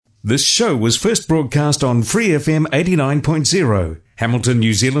This show was first broadcast on Free FM 89.0, Hamilton,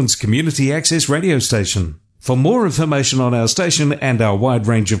 New Zealand's community access radio station. For more information on our station and our wide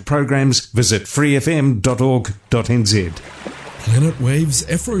range of programs, visit freefm.org.nz. Planet Waves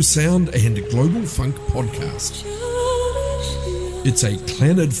AfroSound and Global Funk podcast. It's a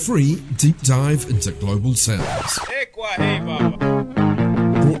planet-free deep dive into global sounds.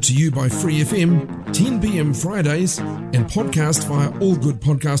 Brought to you by Free FM, 10 p.m. Fridays, and podcast via all good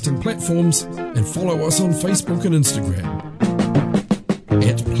podcasting platforms, and follow us on Facebook and Instagram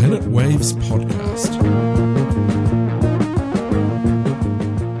at Planet Waves Podcast.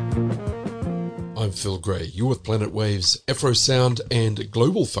 I'm Phil Gray. You're with Planet Waves AfroSound and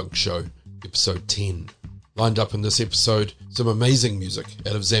Global Funk Show, episode 10. Lined up in this episode, some amazing music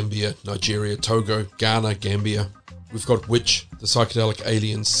out of Zambia, Nigeria, Togo, Ghana, Gambia. We've got Witch, The Psychedelic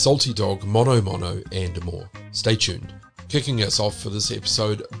Aliens, Salty Dog, Mono Mono, and more. Stay tuned. Kicking us off for this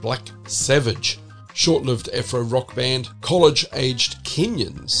episode, Black Savage, short-lived Afro-rock band, college-aged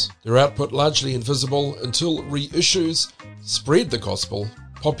Kenyans. Their output largely invisible until reissues spread the gospel.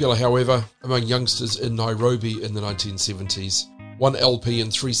 Popular, however, among youngsters in Nairobi in the 1970s. 1 LP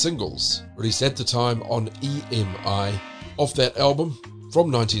and 3 singles, released at the time on EMI. Off that album,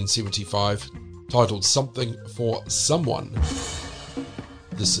 from 1975, titled Something for Someone.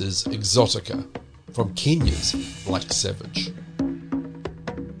 This is Exotica, from Kenya's Black Savage.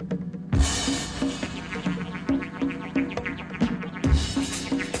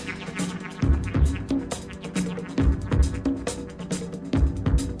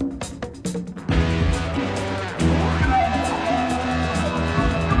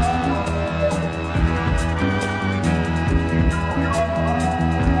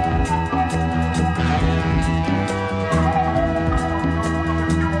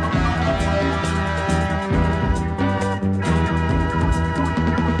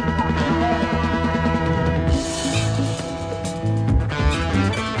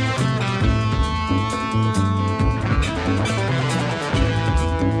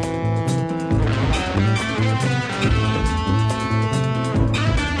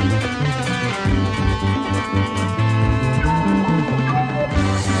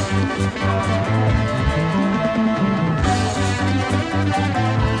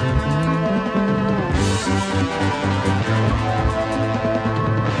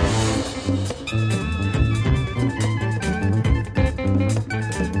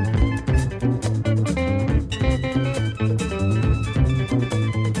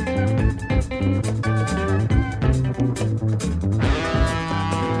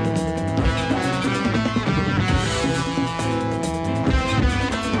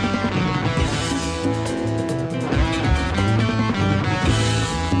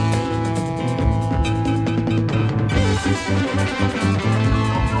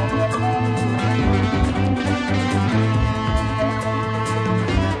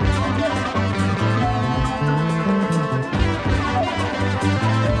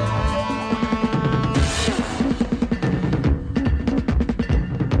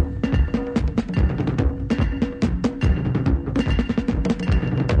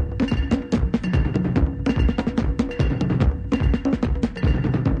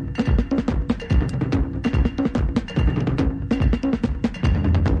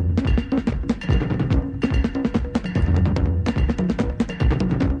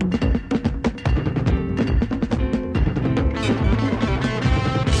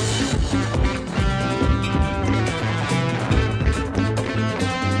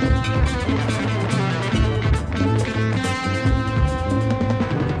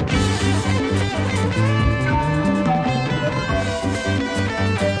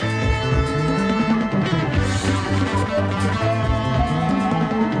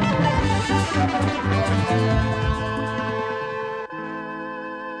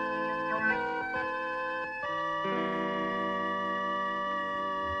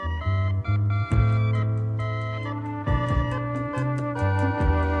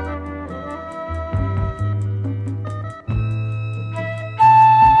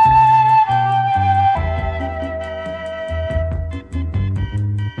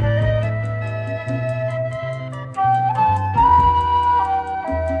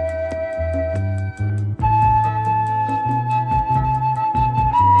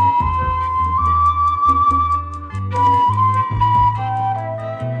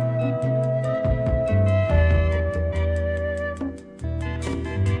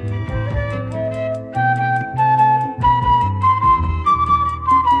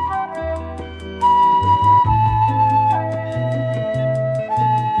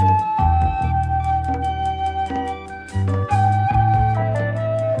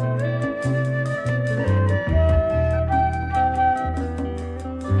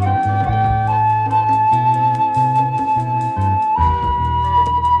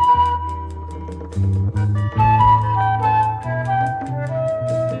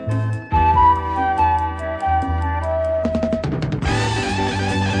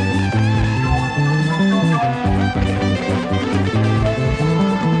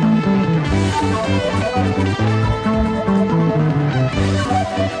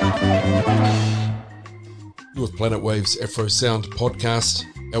 You're with Planet Waves AfroSound podcast,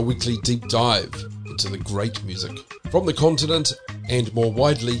 our weekly deep dive into the great music from the continent and more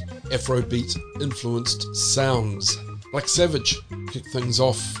widely Afrobeat influenced sounds. Black Savage kicked things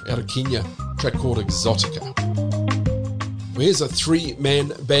off out of Kenya, a track called Exotica. Well, here's a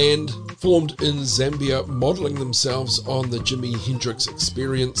three-man band formed in Zambia, modelling themselves on the Jimi Hendrix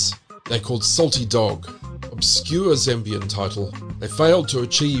Experience. They're called Salty Dog. Obscure Zambian title. They failed to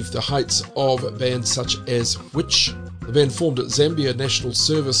achieve the heights of bands such as Witch. The band formed at Zambia National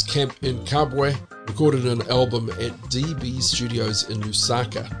Service Camp in Kabwe, recorded an album at DB Studios in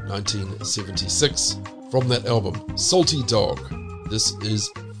Lusaka, 1976. From that album, Salty Dog, this is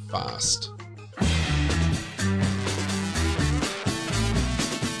Fast.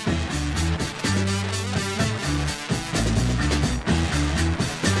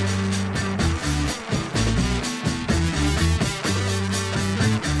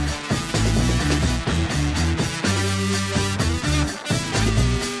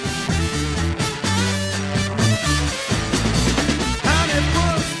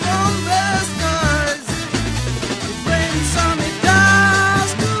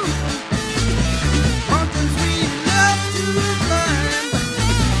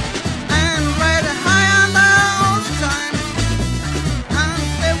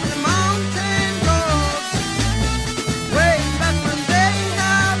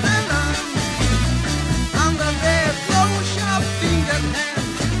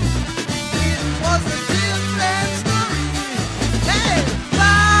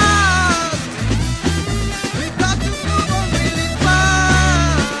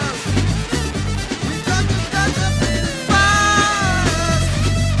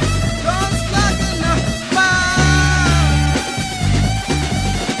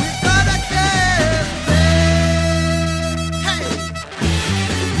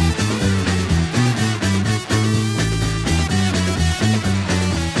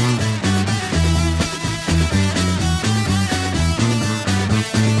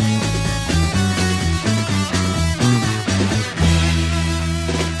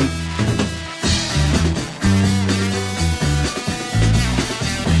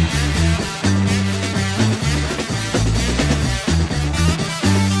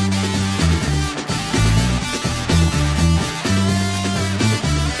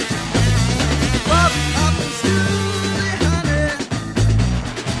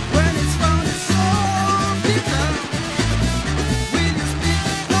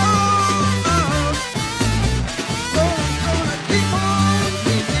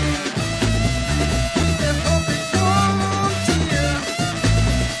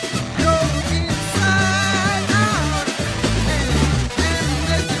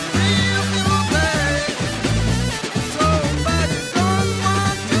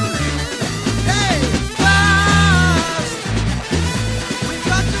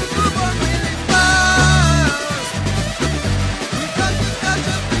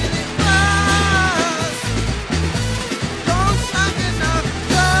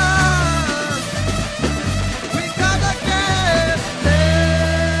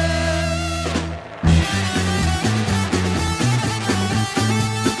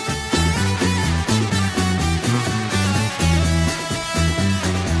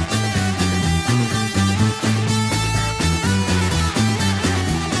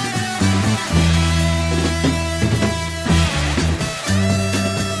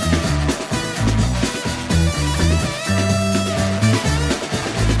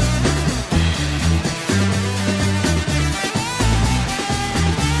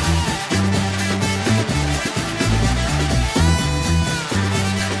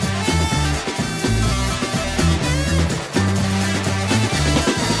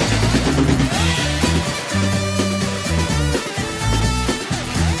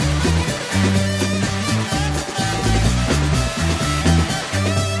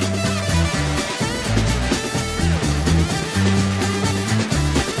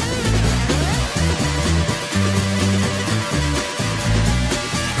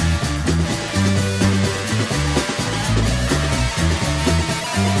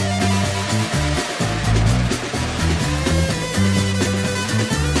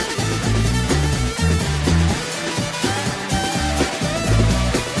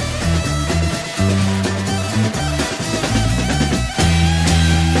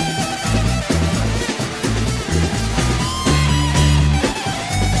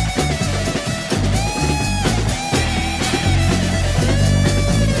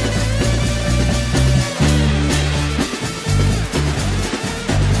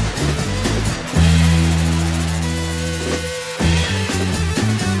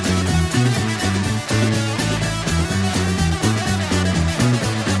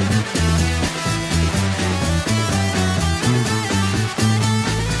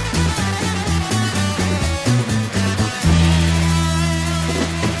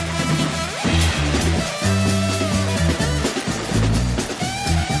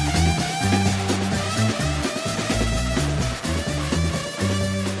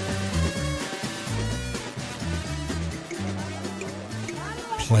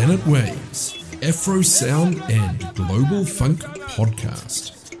 Planet Waves, AfroSound and Global Funk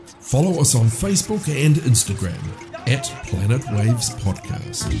Podcast. Follow us on Facebook and Instagram at Planet Waves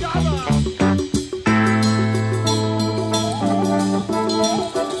Podcast.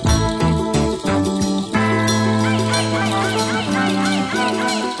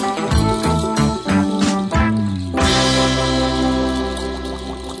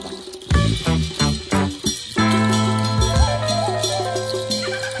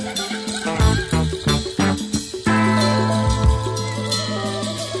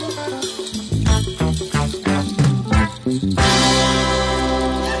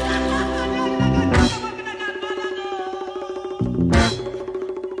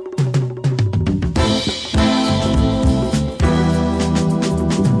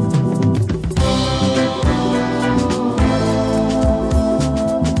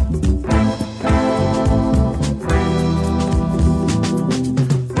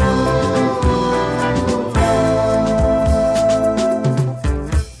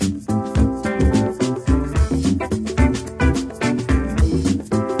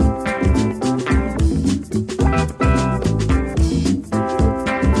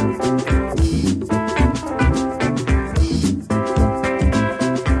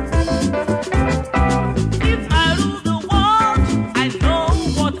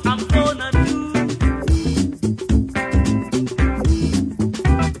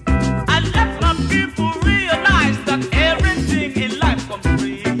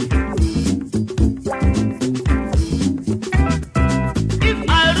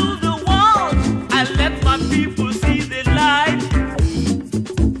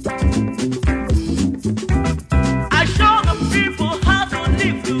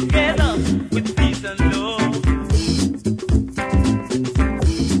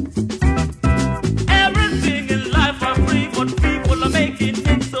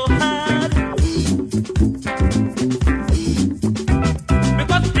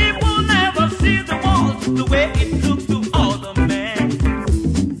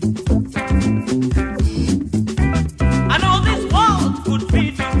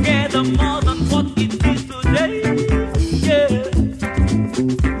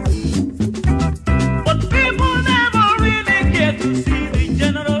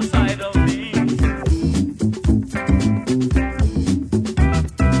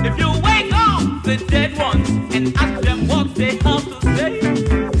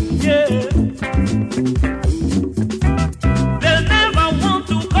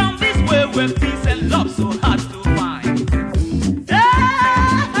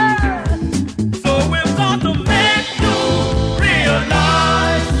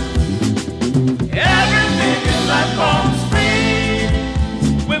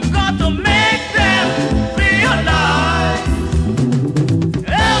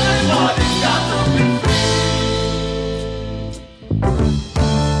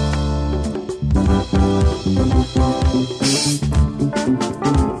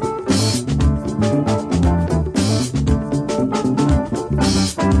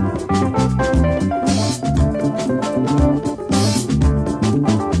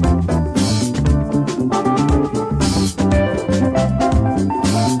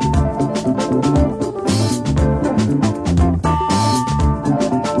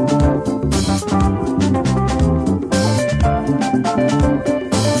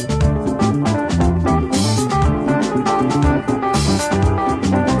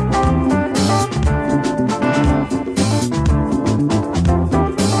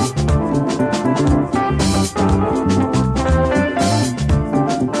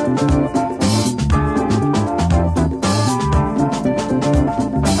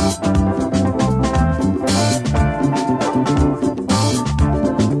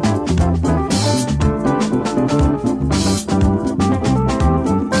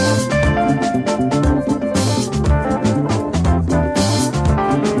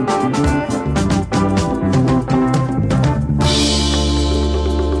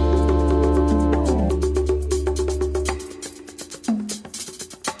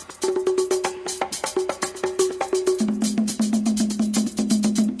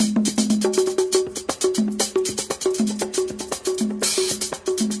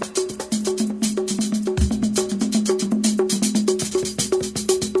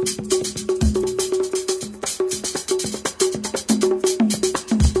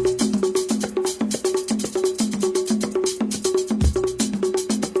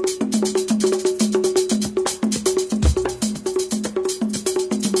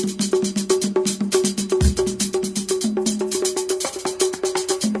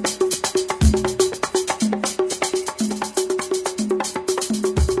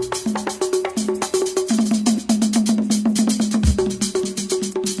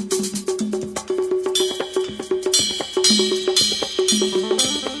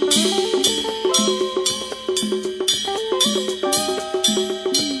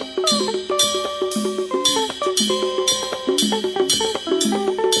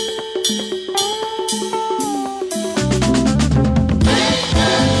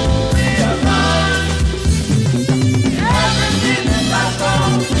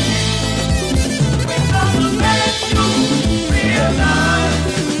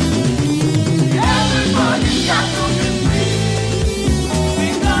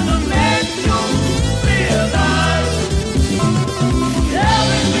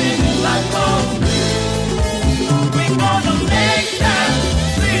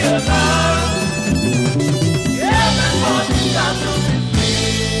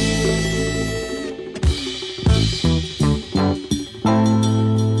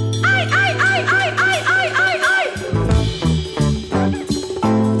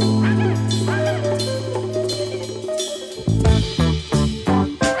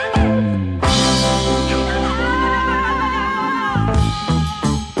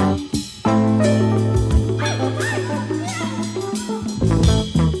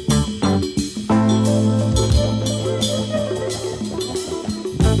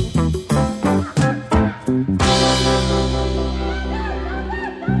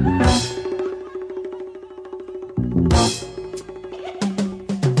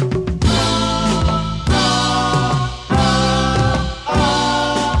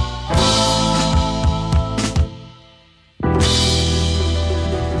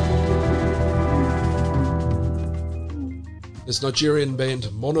 This Nigerian band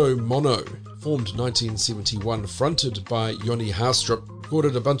Mono Mono, formed 1971, fronted by Yoni Harstrip,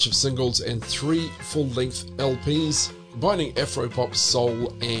 recorded a bunch of singles and 3 full-length LPs, combining Afropop,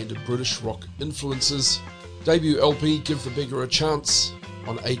 soul and British rock influences. Debut LP, Give the Beggar a Chance,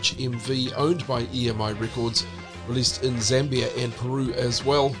 on HMV, owned by EMI Records, released in Zambia and Peru as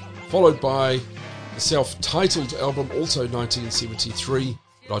well, followed by the self-titled album, also 1973,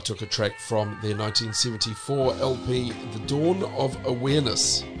 I took a track from their 1974 LP, The Dawn of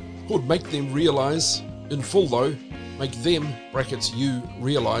Awareness, called Make Them Realise, in full though, make them, brackets you,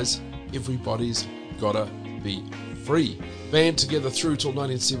 realise everybody's gotta be free. Band together through till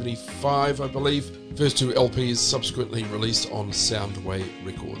 1975, I believe. First 2 LPs subsequently released on Soundway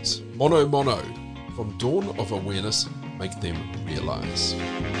Records. Mono Mono, from Dawn of Awareness, Make Them Realise.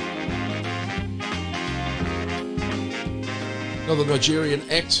 Another Nigerian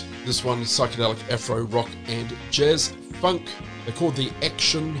act, this one psychedelic Afro rock and jazz funk. They're called the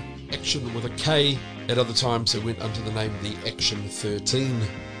Action with a K. At other times they went under the name the Action 13.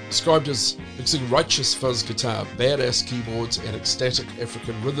 Described as mixing righteous fuzz guitar, badass keyboards and ecstatic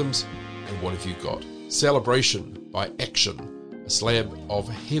African rhythms. And what have you got? Celebration by Action, a slab of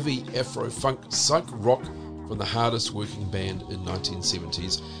heavy Afro funk psych rock from the hardest working band in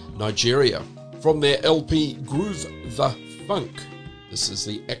 1970s Nigeria. From their LP Groove the Funk, this is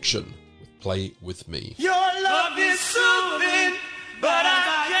the Action with Play With Me. Your love is soothing, but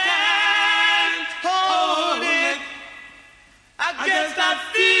I can't hold it. I guess that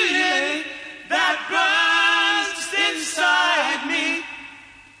feeling that runs inside me.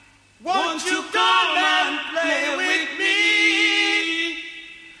 Won't you come and play with me?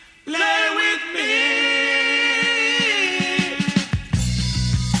 Play with me.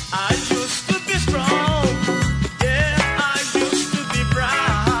 I used to be strong.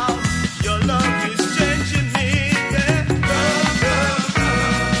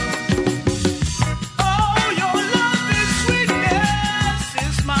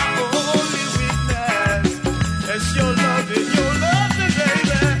 Your love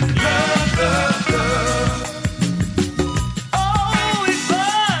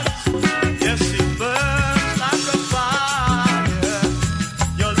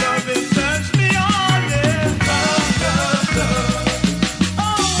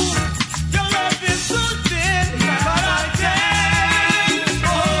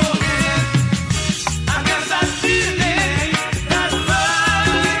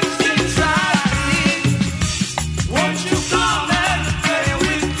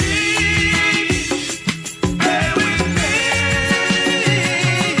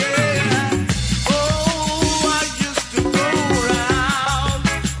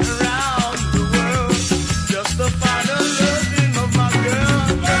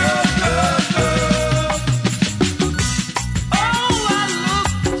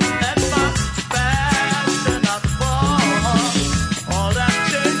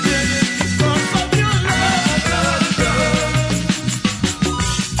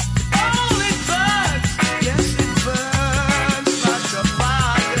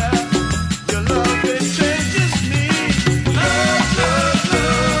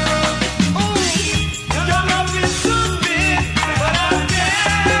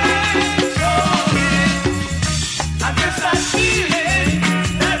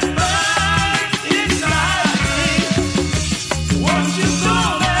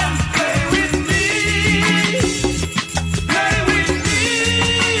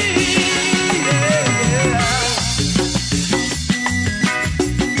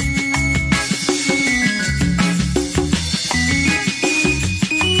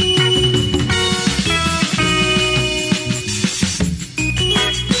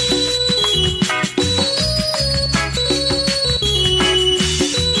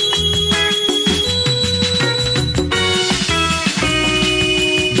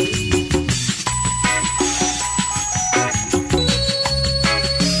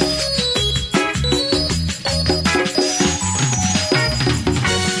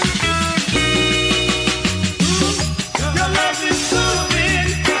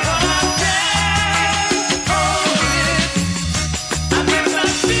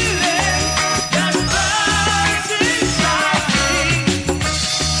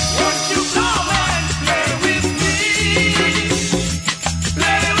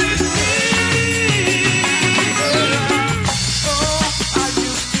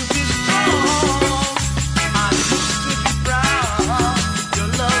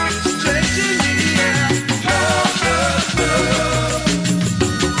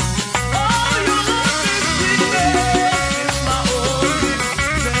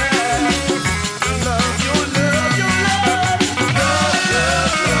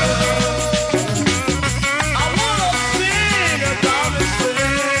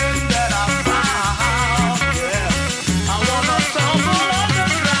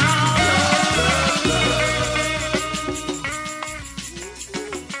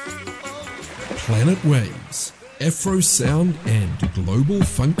Planet Waves, AfroSound and Global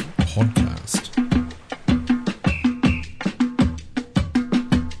Funk Podcast.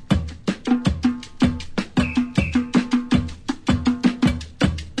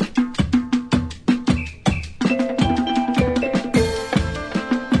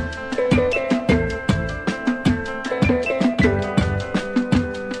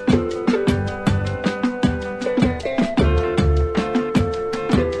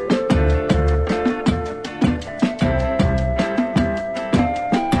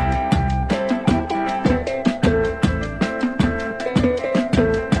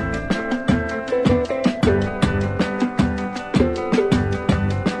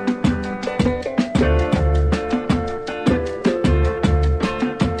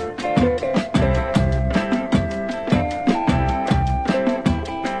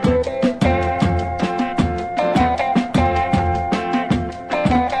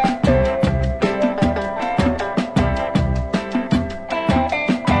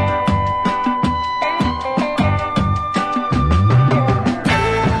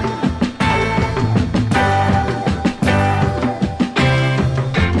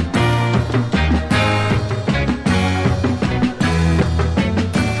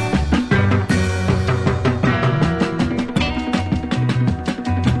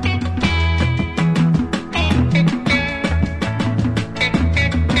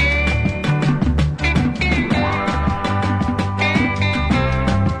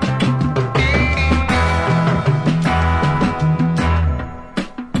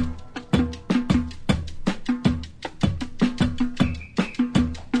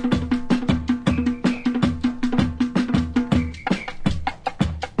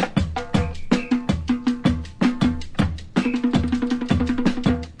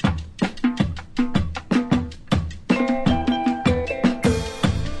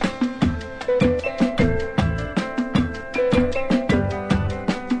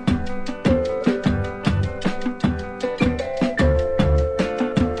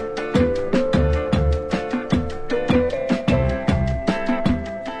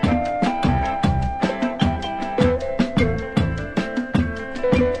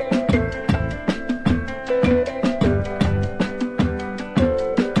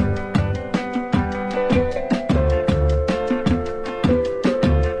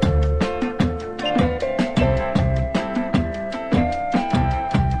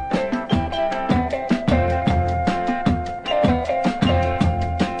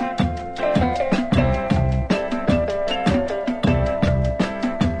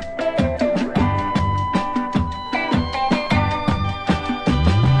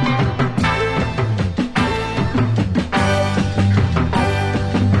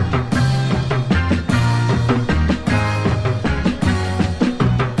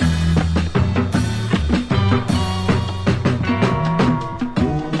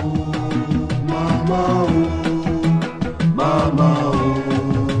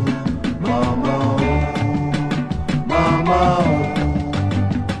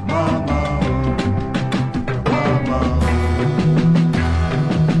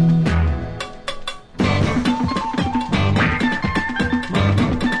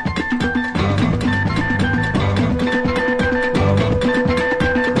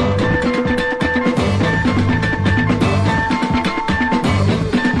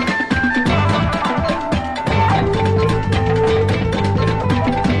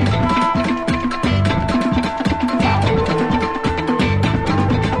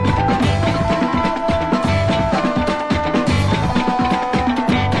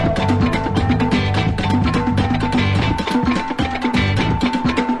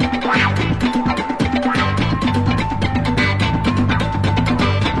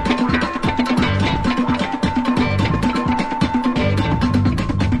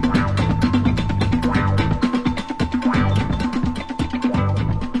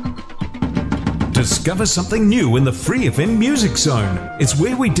 Discover something new in the Free FM Music Zone. It's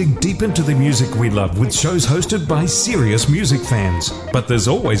where we dig deep into the music we love with shows hosted by serious music fans. But there's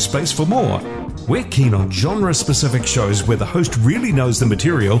always space for more. We're keen on genre-specific shows where the host really knows the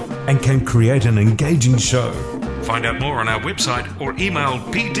material and can create an engaging show. Find out more on our website or email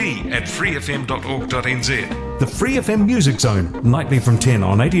pd@freefm.org.nz. The Free FM Music Zone, nightly from 10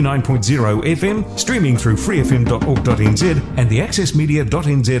 on 89.0 FM, streaming through freefm.org.nz and the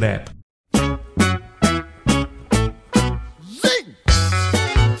accessmedia.nz app.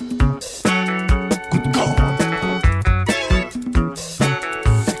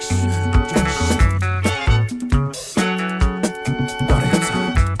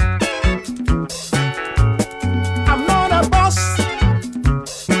 I'm not a boss.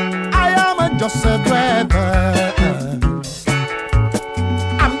 I am a just a driver.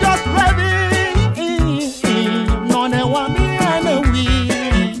 I'm just driving. No one me and a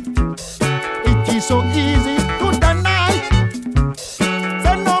wheel. It is so easy to deny.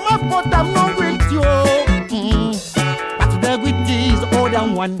 Say no more but I'm not with you. But the with is all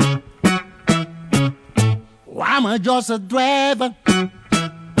than one. I'm just a driver.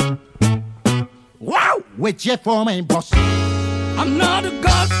 Wow, wait here for my boss. I'm not a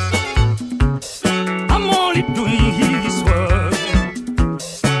god. I'm only doing his work.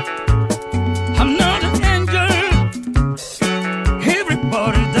 I'm not an angel.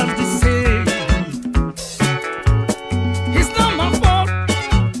 Everybody does the same. It's not my fault.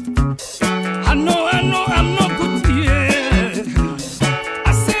 I know I'm not good here. I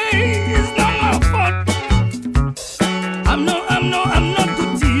say it's not my fault. I'm not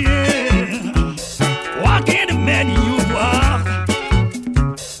good here. Why can't a man you are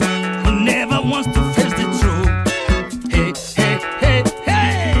who never wants to face the truth? Hey, hey, hey, hey.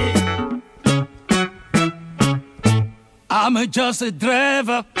 I'm just a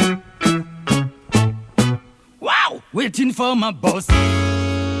driver. Wow, waiting for my boss.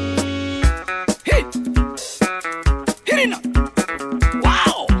 Hey, hit it now.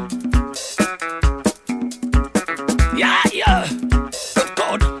 Wow. Yeah, yeah. Good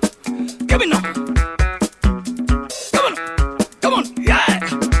God. Give me now. Come on, yeah.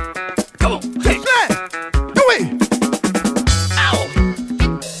 Come on, hey. Do it. Ow.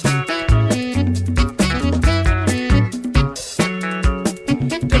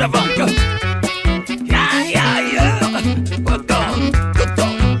 To the bunker. Yeah, yeah, yeah. Good dog.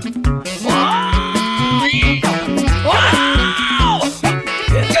 Wow, yeah. Wow.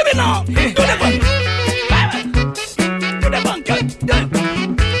 Give me now. To the bunker. To the bunker.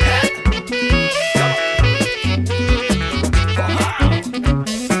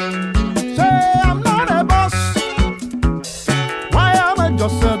 Say I'm not a boss. Why am I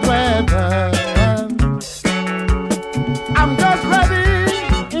just a driver? I'm just driving.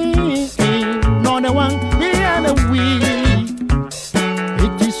 Not the one behind the wheel.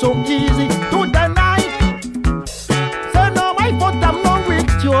 It is so easy to deny. Say no, my fault, I'm not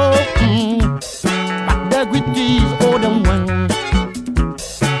with you. But the with is all the one.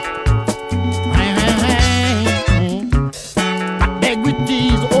 But the with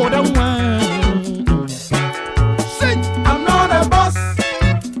is all the one. Say I'm not a boss.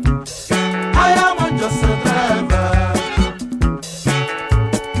 I am just a driver.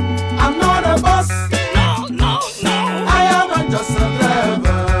 I'm not a boss. No. I am just a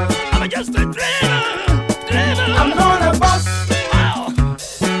driver. I'm just a driver. I'm not a boss. Wow.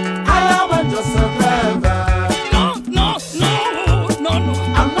 I am just a driver. No.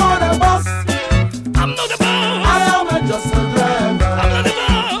 I'm not a boss. I'm not a boss. I am just a driver. I'm not a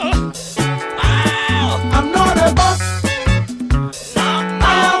boss. Wow. I'm not a boss. No.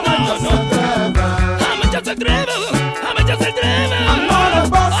 I am just a driver. I'm just a driver. I'm just a driver. I'm not a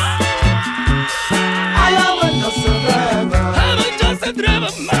boss. I am just a driver. I'm just a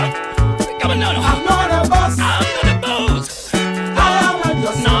driver, man. Come on now. I'm not a boss. I'm not a boss. I am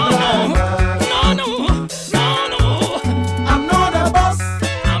just a No. driver. No. I'm not a boss.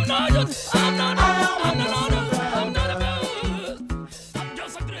 I'm not a boss. I'm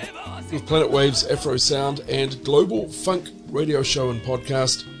just a driver. With Planet Waves, AfroSound, and Global Funk radio show and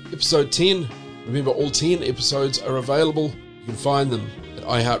podcast, episode 10. Remember, all 10 episodes are available. You can find them at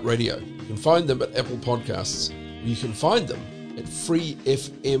iHeartRadio. You can find them at Apple Podcasts. You can find them at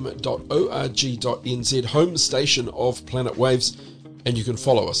freefm.org.nz, home station of Planet Waves. And you can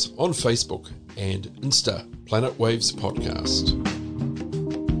follow us on Facebook and Insta, Planet Waves Podcast.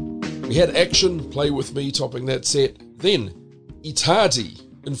 We had Action, Play With Me, topping that set. Then, Itadi,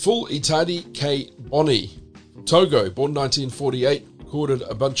 in full Itadi K. Boni. From Togo, born 1948, recorded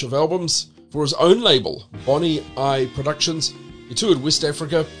a bunch of albums for his own label, Boni I Productions. He toured West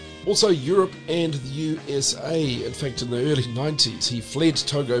Africa, also Europe and the USA. In fact, in the early 90s, he fled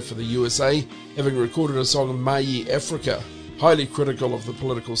Togo for the USA, having recorded a song, Mai Africa, highly critical of the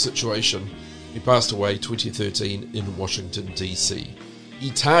political situation. He passed away 2013 in Washington, D.C.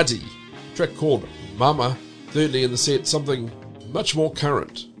 Itadi, a track called Mama. Thirdly in the set, something much more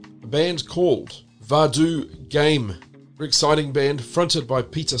current, a band called voodoo-themed. Very exciting band, fronted by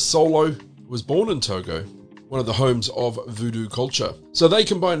Peter Solo, who was born in Togo, one of the homes of voodoo culture. So they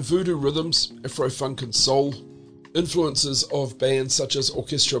combine voodoo rhythms, Afro-funk and soul, influences of bands such as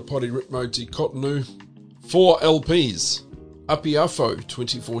Orchestra Pori Ritmo di Cotonou, 4 LPs, Apiafo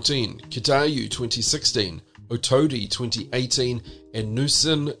 2014, Kitayu 2016, Otodi 2018, and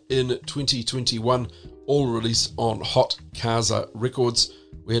Nusin in 2021, all released on Hot Kaza Records.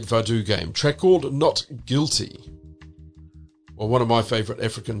 we had Voodoo Game, track called Not Guilty. Well, one of my favourite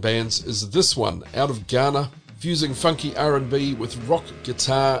African bands is this one, out of Ghana, fusing funky R&B with rock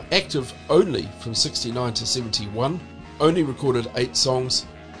guitar, active only from 69 to 71, only recorded 8 songs.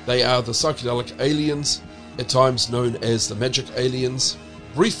 They are the Psychedelic Aliens, at times known as the Magic Aliens.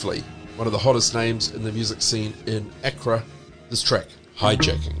 Briefly, one of the hottest names in the music scene in Accra. This track,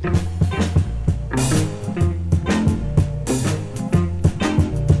 Hijacking.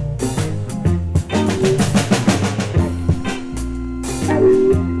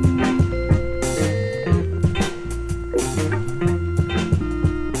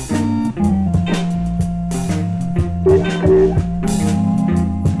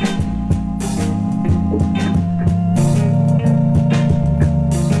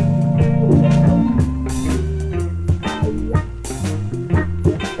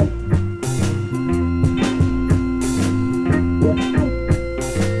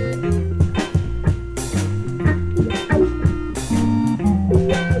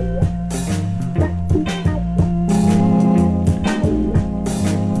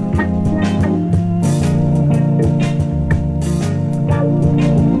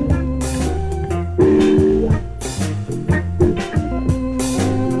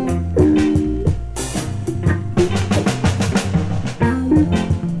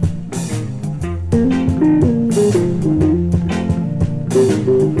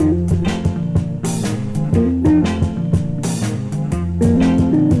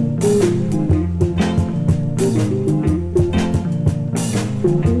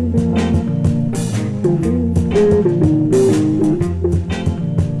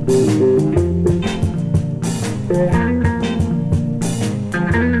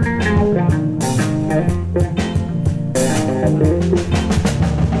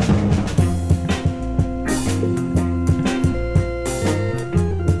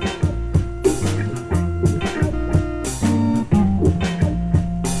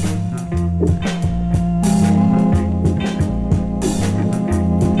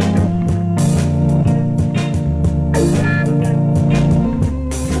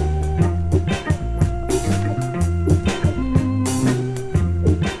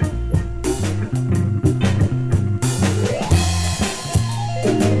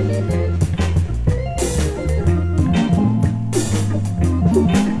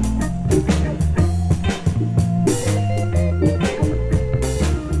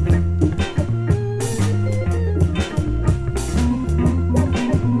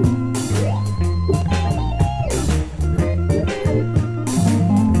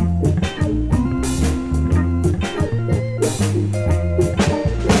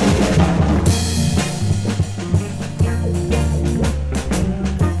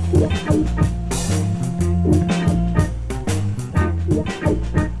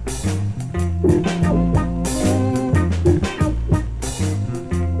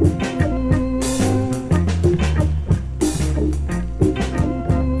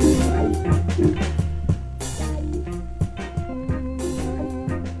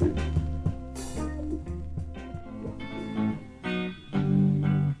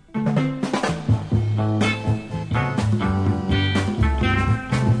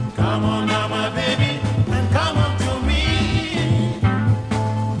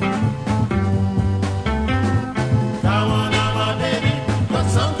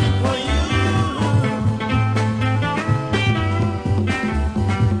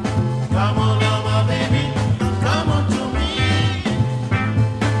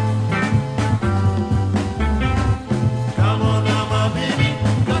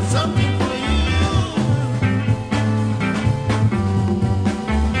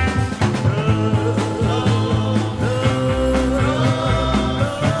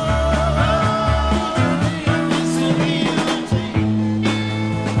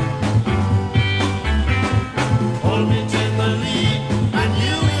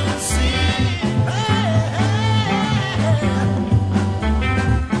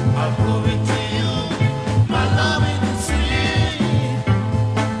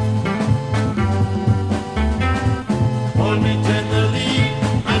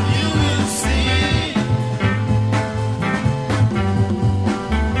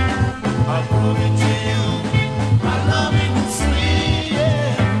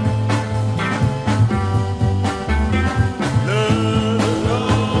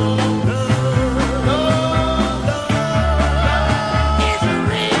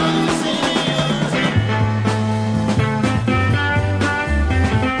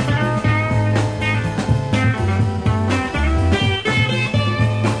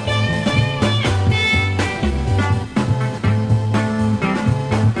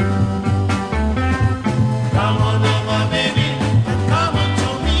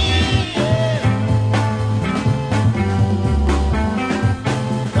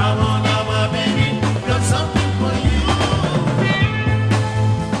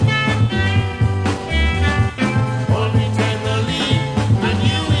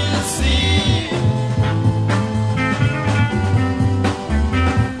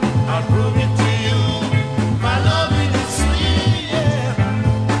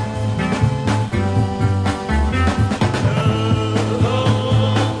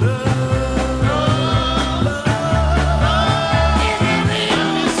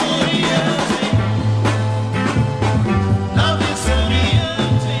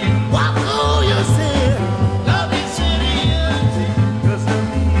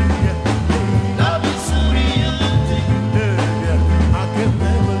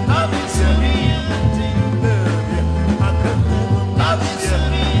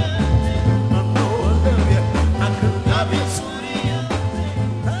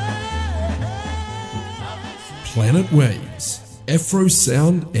 Planet Waves,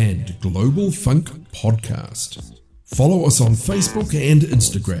 AfroSound and Global Funk Podcast. Follow us on Facebook and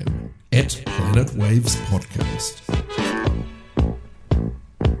Instagram at Planet Waves Podcast.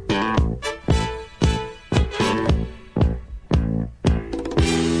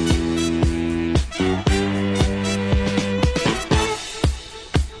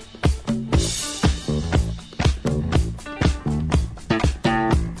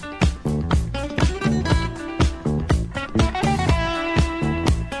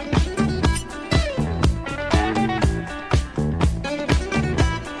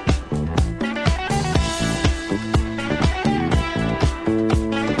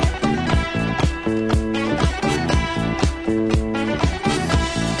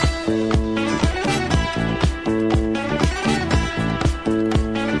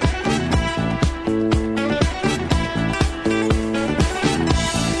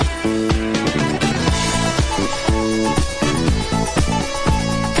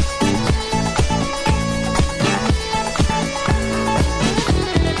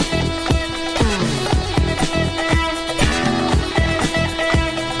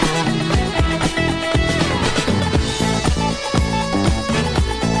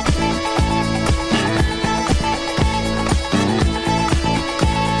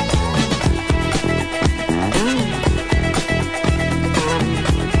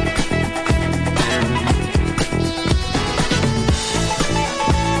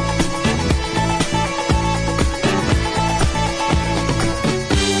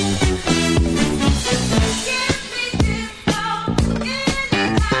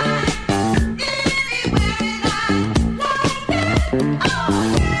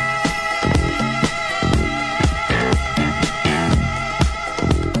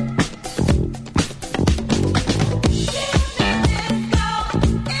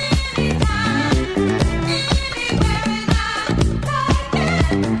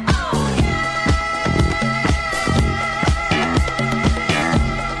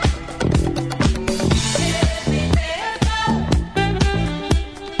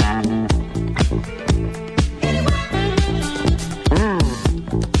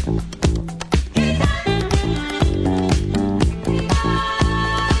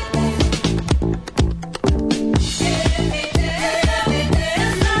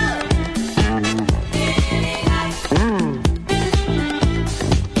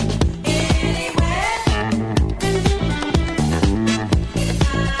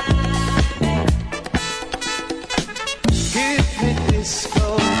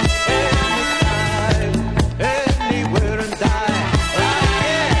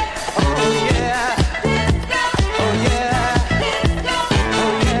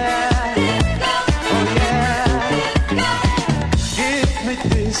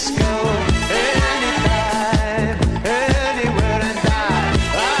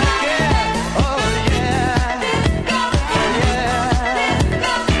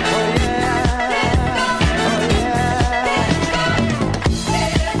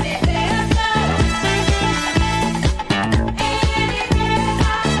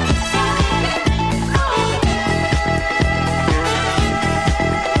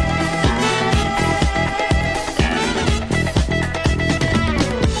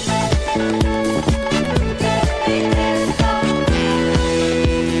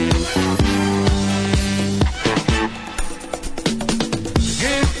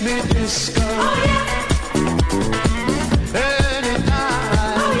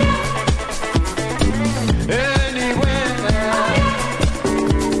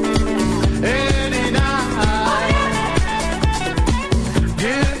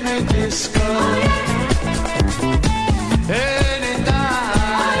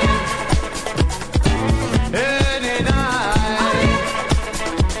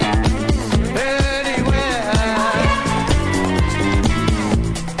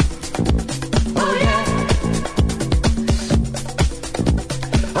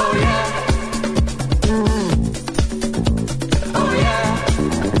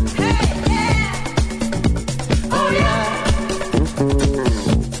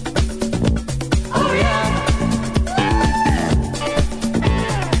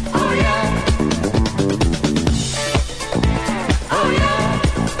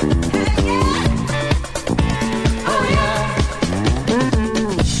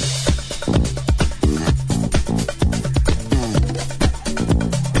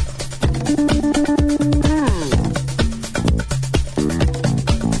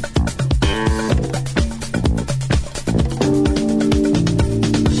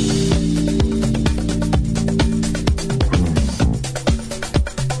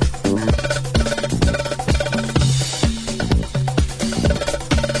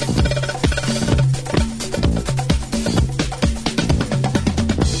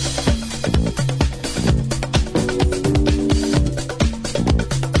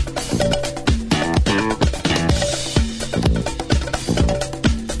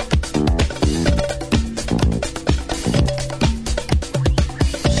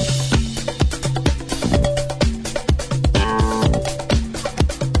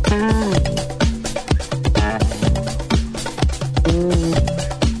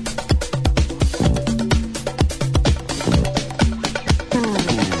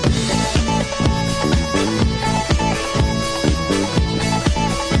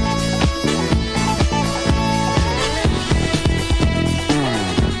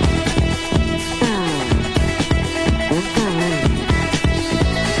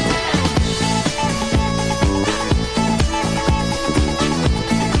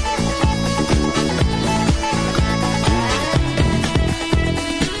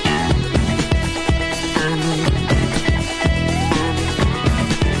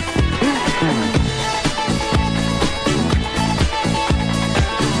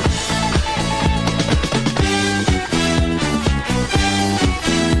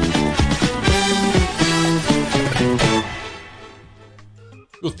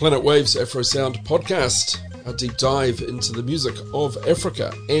 with Planet Waves AfroSound podcast, a deep dive into the music of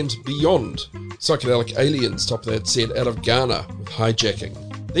Africa and beyond. Psychedelic Aliens, top of that set, out of Ghana with Hijacking.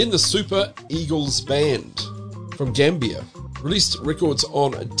 Then the Super Eagles Band from Gambia released records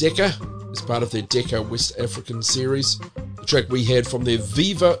on Decca as part of their Decca West African series. The track we had from their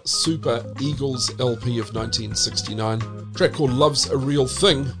Viva Super Eagles LP of 1969, a track called Love's a Real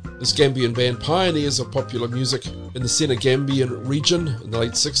Thing. This Gambian band, pioneers of popular music in the Senegambian region in the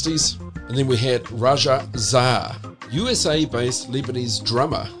late 60s. And then we had Raja Zah, USA-based Lebanese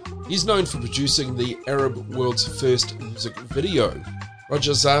drummer. He's known for producing the Arab world's first music video.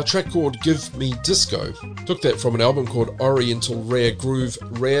 Raja Zah, track called Give Me Disco, took that from an album called Oriental Rare Groove,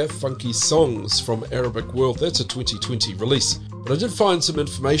 Rare Funky Songs from Arabic World. That's a 2020 release. But I did find some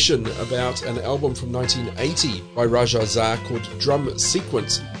information about an album from 1980 by Raja Zah called Drum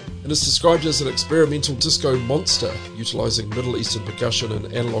Sequence, and it's described as an experimental disco monster utilizing Middle Eastern percussion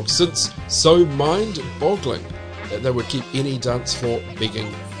and analog synths, so mind-boggling that they would keep any dance floor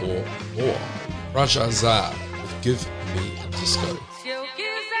begging for more. Raja Zah with Give Me Disco.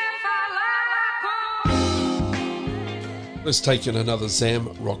 Let's take in another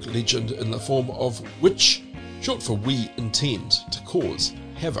Zamrock legend in the form of Witch, short for We Intend to Cause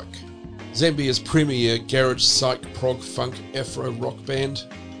Havoc. Zambia's premier garage psych prog funk afro rock band.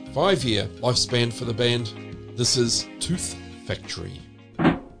 5-year lifespan for the band. This is Tooth Factory.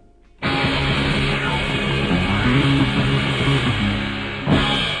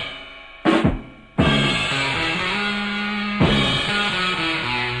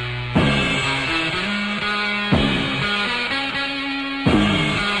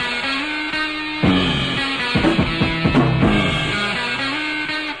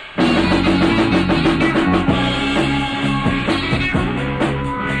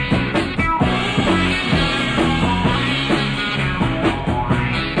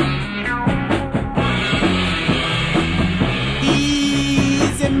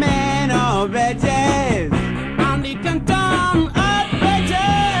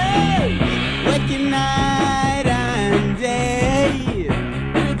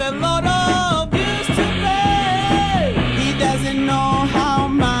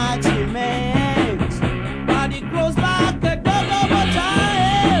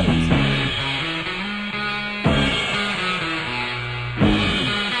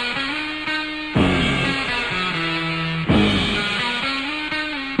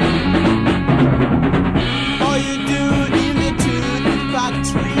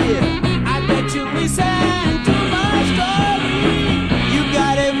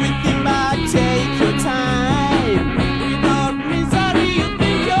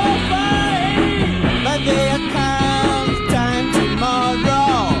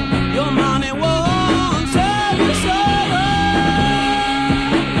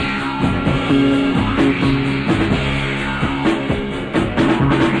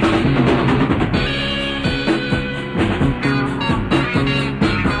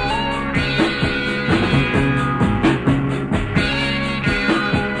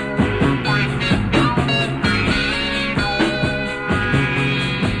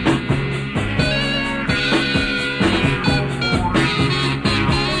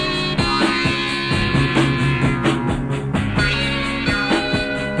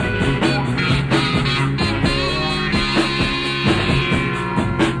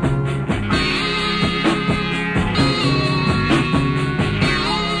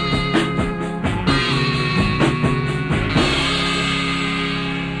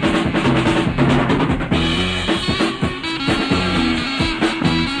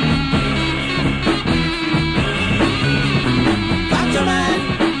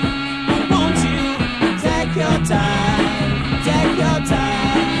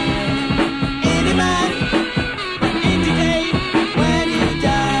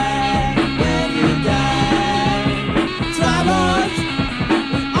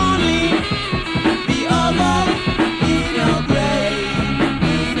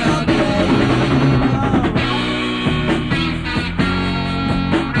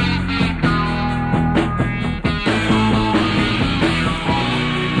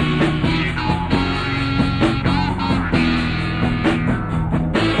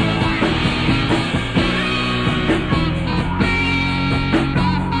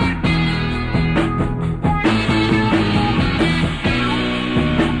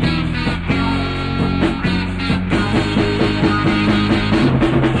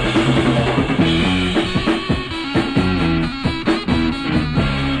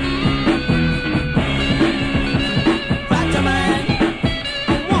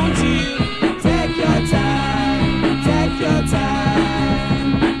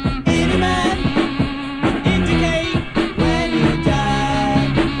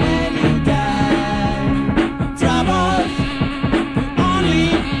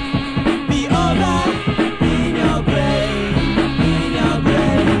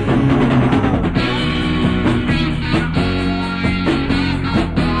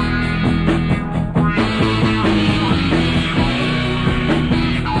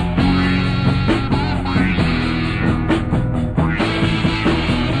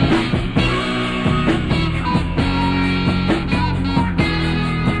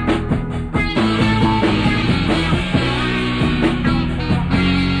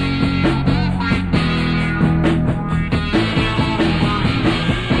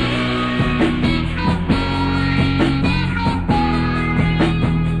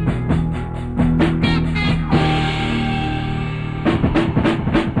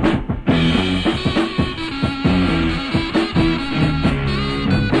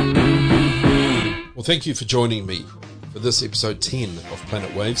 Well, thank you for joining me for this episode 10 of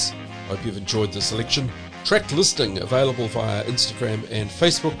Planet Waves. I hope you've enjoyed the selection. Track listing available via Instagram and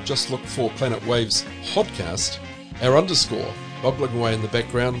Facebook. Just look for Planet Waves Podcast. Our underscore bubbling away in the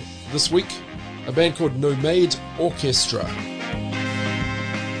background this week. A band called Nomade Orchestra.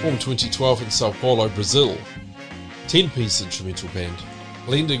 Formed 2012 in Sao Paulo, Brazil. 10-piece instrumental band.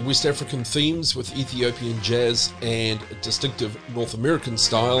 Blending West African themes with Ethiopian jazz and distinctive North American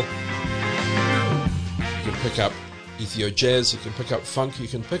style. You can pick up Ethio jazz, you can pick up funk, you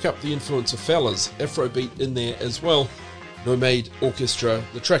can pick up the influence of Fela's Afrobeat in there as well. Nomade Orchestra.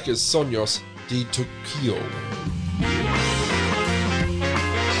 The track is Sonhos de Tokyo.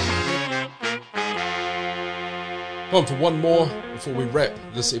 Time for one more before we wrap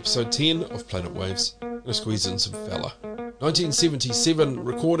this episode 10 of Planet Waves. I'm going to squeeze in some Fela. 1977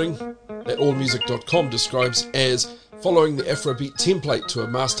 recording that allmusic.com describes as following the Afrobeat template to a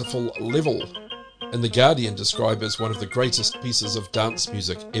masterful level, and The Guardian described as one of the greatest pieces of dance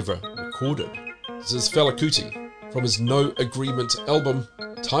music ever recorded. This is Fela Kuti from his No Agreement album,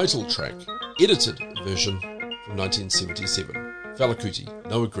 title track, edited version from 1977. Fela Kuti,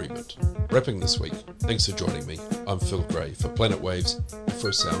 No Agreement. Wrapping this week. Thanks for joining me. I'm Phil Gray for Planet Waves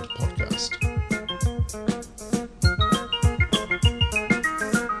AfroSound podcast.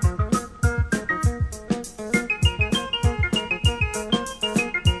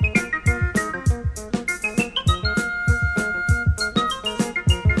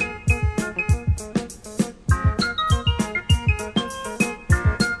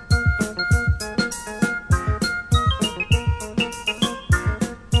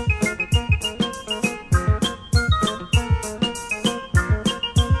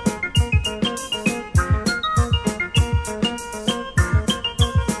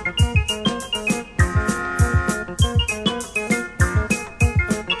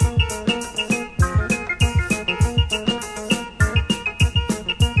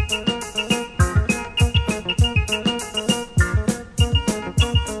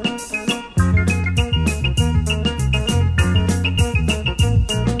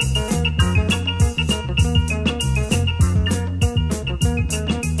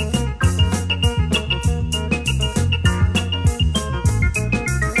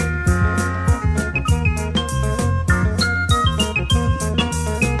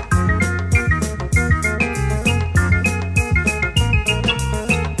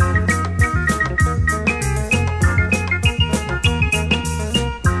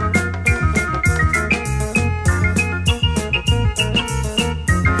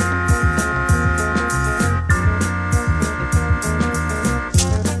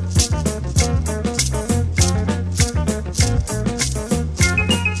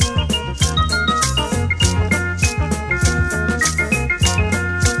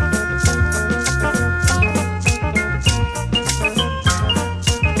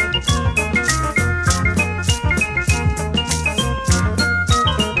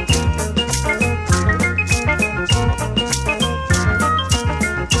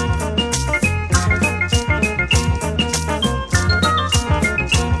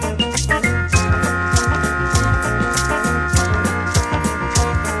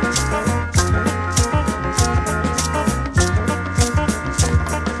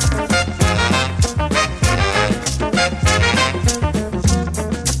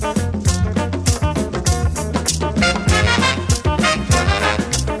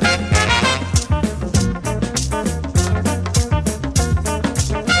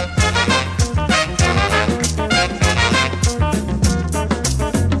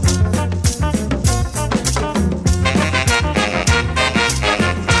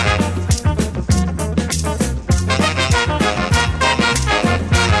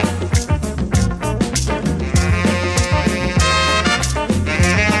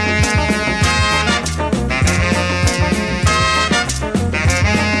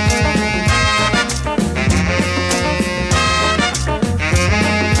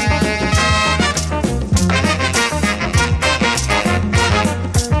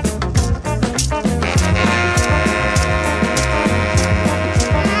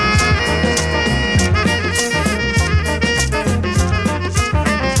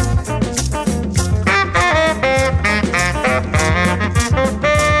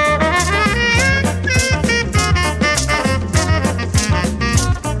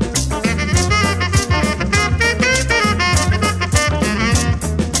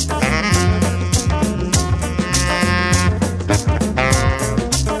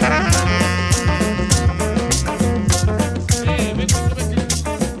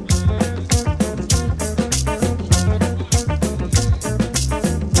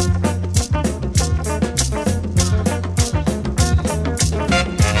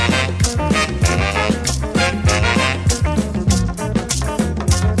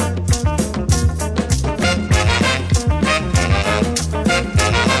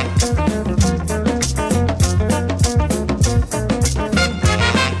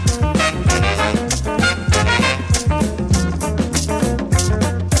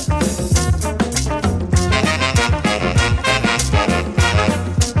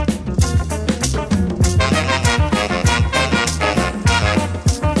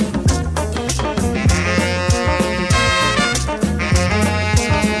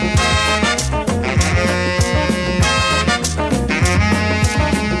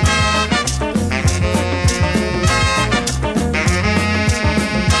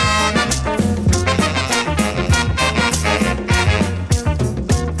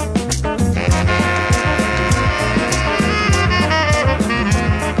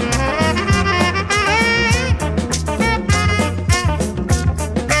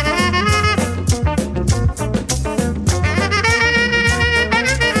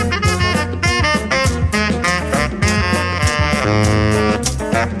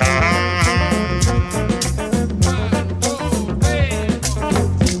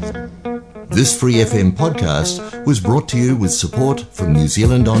 This Free FM podcast was brought to you with support from New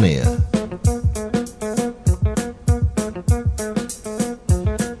Zealand On Air.